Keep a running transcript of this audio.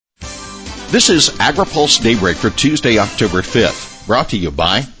This is AgriPulse Daybreak for Tuesday, October 5th, brought to you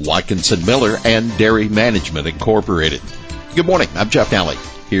by Watkinson Miller and Dairy Management Incorporated. Good morning, I'm Jeff Nally.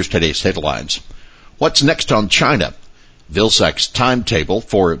 Here's today's headlines. What's next on China? Vilsack's timetable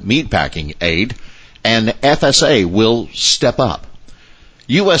for meatpacking aid, and FSA will step up.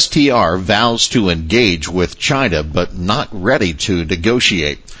 USTR vows to engage with China, but not ready to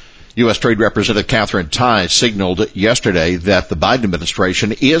negotiate. U.S. Trade Representative Katherine Tai signaled yesterday that the Biden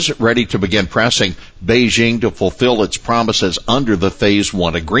administration is ready to begin pressing Beijing to fulfill its promises under the Phase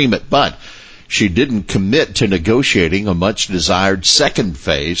 1 agreement, but she didn't commit to negotiating a much-desired second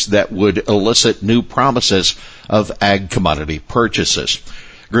phase that would elicit new promises of ag commodity purchases.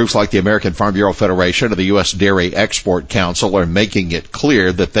 Groups like the American Farm Bureau Federation and the U.S. Dairy Export Council are making it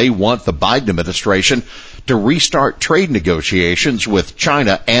clear that they want the Biden administration to restart trade negotiations with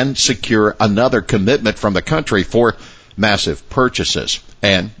China and secure another commitment from the country for massive purchases.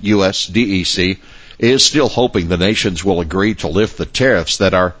 And USDEC is still hoping the nations will agree to lift the tariffs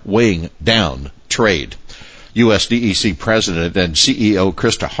that are weighing down trade. USDEC President and CEO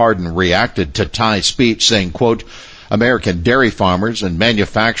Krista Harden reacted to Tai's speech saying, quote, American dairy farmers and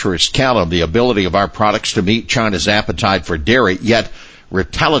manufacturers count on the ability of our products to meet China's appetite for dairy, yet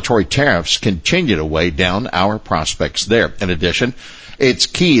retaliatory tariffs continue to weigh down our prospects there. In addition, it's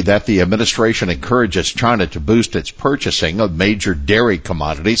key that the administration encourages China to boost its purchasing of major dairy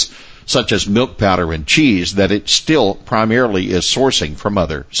commodities, such as milk powder and cheese, that it still primarily is sourcing from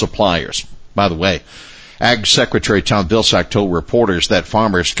other suppliers. By the way, Ag Secretary Tom Vilsack told reporters that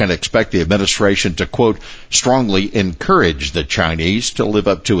farmers can expect the administration to, quote, strongly encourage the Chinese to live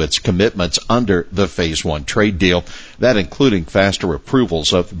up to its commitments under the Phase 1 trade deal, that including faster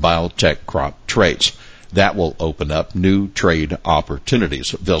approvals of biotech crop traits. That will open up new trade opportunities,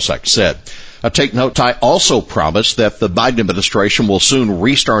 Vilsack said. Now, take note, Tai also promised that the Biden administration will soon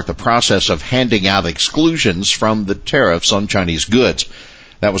restart the process of handing out exclusions from the tariffs on Chinese goods.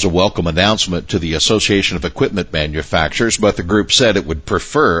 That was a welcome announcement to the Association of Equipment Manufacturers, but the group said it would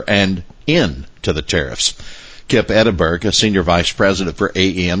prefer an end to the tariffs. Kip Edinburgh, a senior vice president for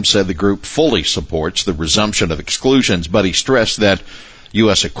AEM, said the group fully supports the resumption of exclusions, but he stressed that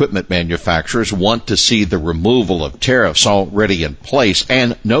U.S. equipment manufacturers want to see the removal of tariffs already in place,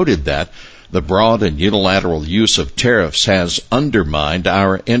 and noted that the broad and unilateral use of tariffs has undermined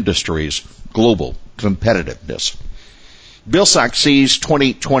our industry's global competitiveness. Vilsack sees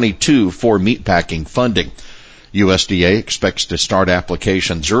 2022 for meatpacking funding. USDA expects to start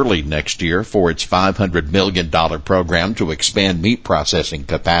applications early next year for its $500 million program to expand meat processing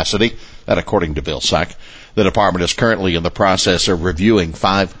capacity. That, according to Vilsack, the department is currently in the process of reviewing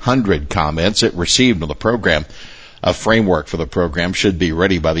 500 comments it received on the program. A framework for the program should be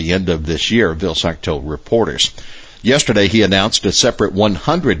ready by the end of this year, Vilsack told reporters. Yesterday, he announced a separate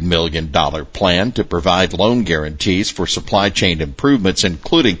 $100 million plan to provide loan guarantees for supply chain improvements,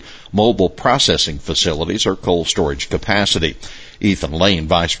 including mobile processing facilities or cold storage capacity. Ethan Lane,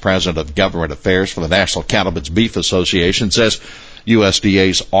 Vice President of Government Affairs for the National Cattlemen's Beef Association, says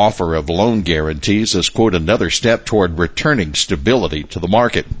USDA's offer of loan guarantees is, quote, another step toward returning stability to the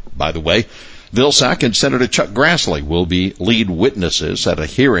market. By the way, Vilsack and Senator Chuck Grassley will be lead witnesses at a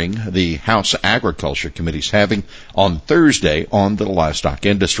hearing the House Agriculture Committee is having on Thursday on the livestock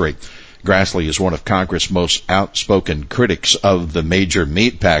industry. Grassley is one of Congress' most outspoken critics of the major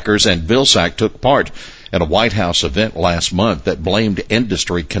meat packers, and Vilsack took part in a White House event last month that blamed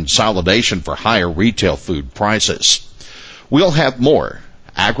industry consolidation for higher retail food prices. We'll have more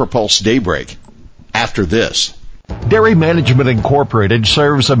AgriPulse Daybreak after this. Dairy Management Incorporated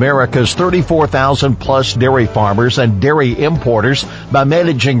serves America's 34,000-plus dairy farmers and dairy importers by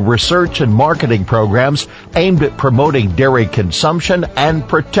managing research and marketing programs aimed at promoting dairy consumption and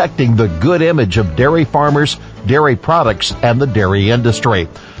protecting the good image of dairy farmers, dairy products, and the dairy industry.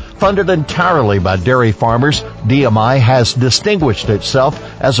 Funded entirely by dairy farmers, DMI has distinguished itself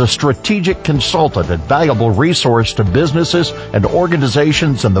as a strategic consultant and valuable resource to businesses and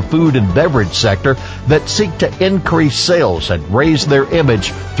organizations in the food and beverage sector that seek to increase sales and raise their image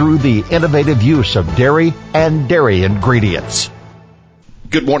through the innovative use of dairy and dairy ingredients.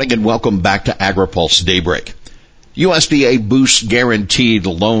 Good morning and welcome back to AgriPulse Daybreak. USDA boosts guaranteed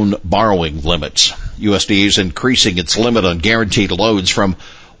loan borrowing limits. USDA is increasing its limit on guaranteed loans from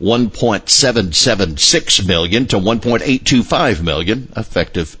 $1.776 million to $1.825 million,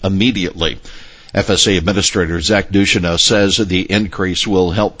 effective immediately. FSA Administrator Zach Ducheneau says the increase will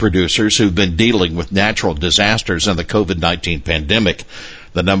help producers who've been dealing with natural disasters and the COVID-19 pandemic.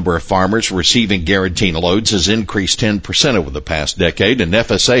 The number of farmers receiving guaranteed loans has increased 10% over the past decade, and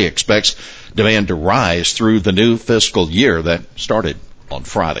FSA expects demand to rise through the new fiscal year that started on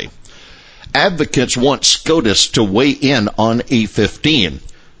Friday. Advocates want SCOTUS to weigh in on E15.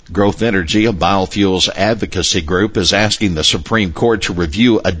 Growth Energy, a biofuels advocacy group, is asking the Supreme Court to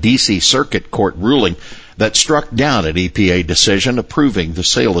review a D.C. Circuit Court ruling that struck down an EPA decision approving the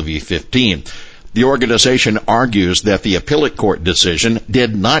sale of E15. The organization argues that the appellate court decision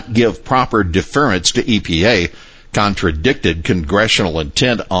did not give proper deference to EPA, contradicted congressional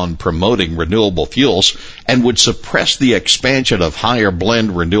intent on promoting renewable fuels, and would suppress the expansion of higher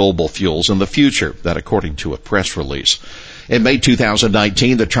blend renewable fuels in the future, that according to a press release. In May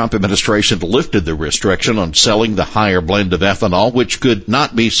 2019, the Trump administration lifted the restriction on selling the higher blend of ethanol, which could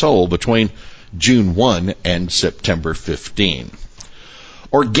not be sold between June 1 and September 15.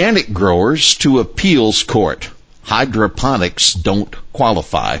 Organic growers to appeals court. Hydroponics don't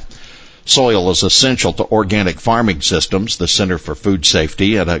qualify. Soil is essential to organic farming systems, the Center for Food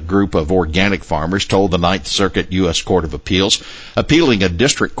Safety and a group of organic farmers told the Ninth Circuit U.S. Court of Appeals, appealing a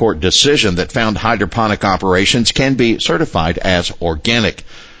district court decision that found hydroponic operations can be certified as organic.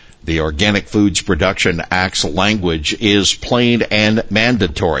 The Organic Foods Production Act's language is plain and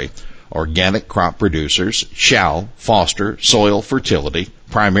mandatory. Organic crop producers shall foster soil fertility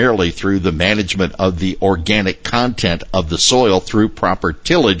primarily through the management of the organic content of the soil through proper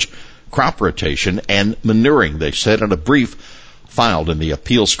tillage, crop rotation, and manuring, they said in a brief filed in the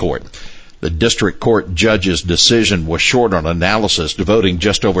appeals court. The district court judge's decision was short on analysis, devoting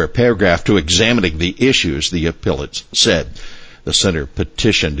just over a paragraph to examining the issues, the appellates said. The center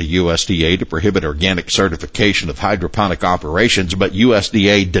petitioned the USDA to prohibit organic certification of hydroponic operations, but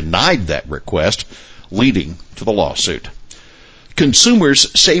USDA denied that request, leading to the lawsuit.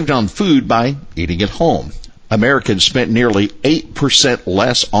 Consumers saved on food by eating at home. Americans spent nearly 8%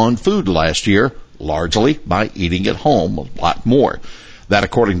 less on food last year, largely by eating at home a lot more. That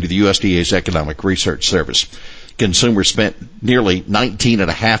according to the USDA's Economic Research Service. Consumers spent nearly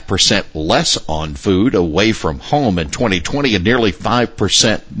 19.5% less on food away from home in 2020 and nearly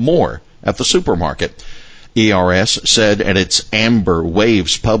 5% more at the supermarket. ERS said in its Amber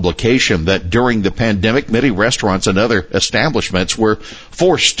Waves publication that during the pandemic, many restaurants and other establishments were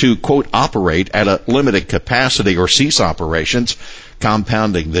forced to, quote, operate at a limited capacity or cease operations,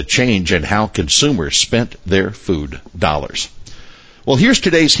 compounding the change in how consumers spent their food dollars. Well, here's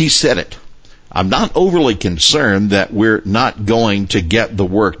today's He Said It. I'm not overly concerned that we're not going to get the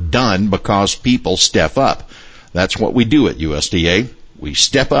work done because people step up. That's what we do at USDA. We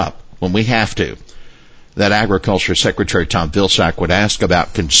step up when we have to. That Agriculture Secretary Tom Vilsack would ask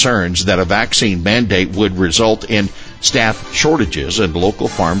about concerns that a vaccine mandate would result in staff shortages in local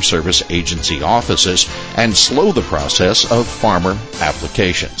Farm Service Agency offices and slow the process of farmer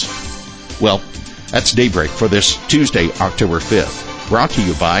applications. Well, that's Daybreak for this Tuesday, October 5th. Brought to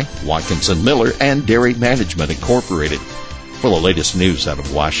you by Watkinson Miller and Dairy Management Incorporated. For the latest news out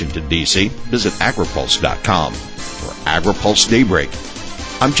of Washington, D.C., visit agripulse.com. For AgriPulse Daybreak,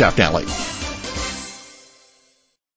 I'm Jeff Daly.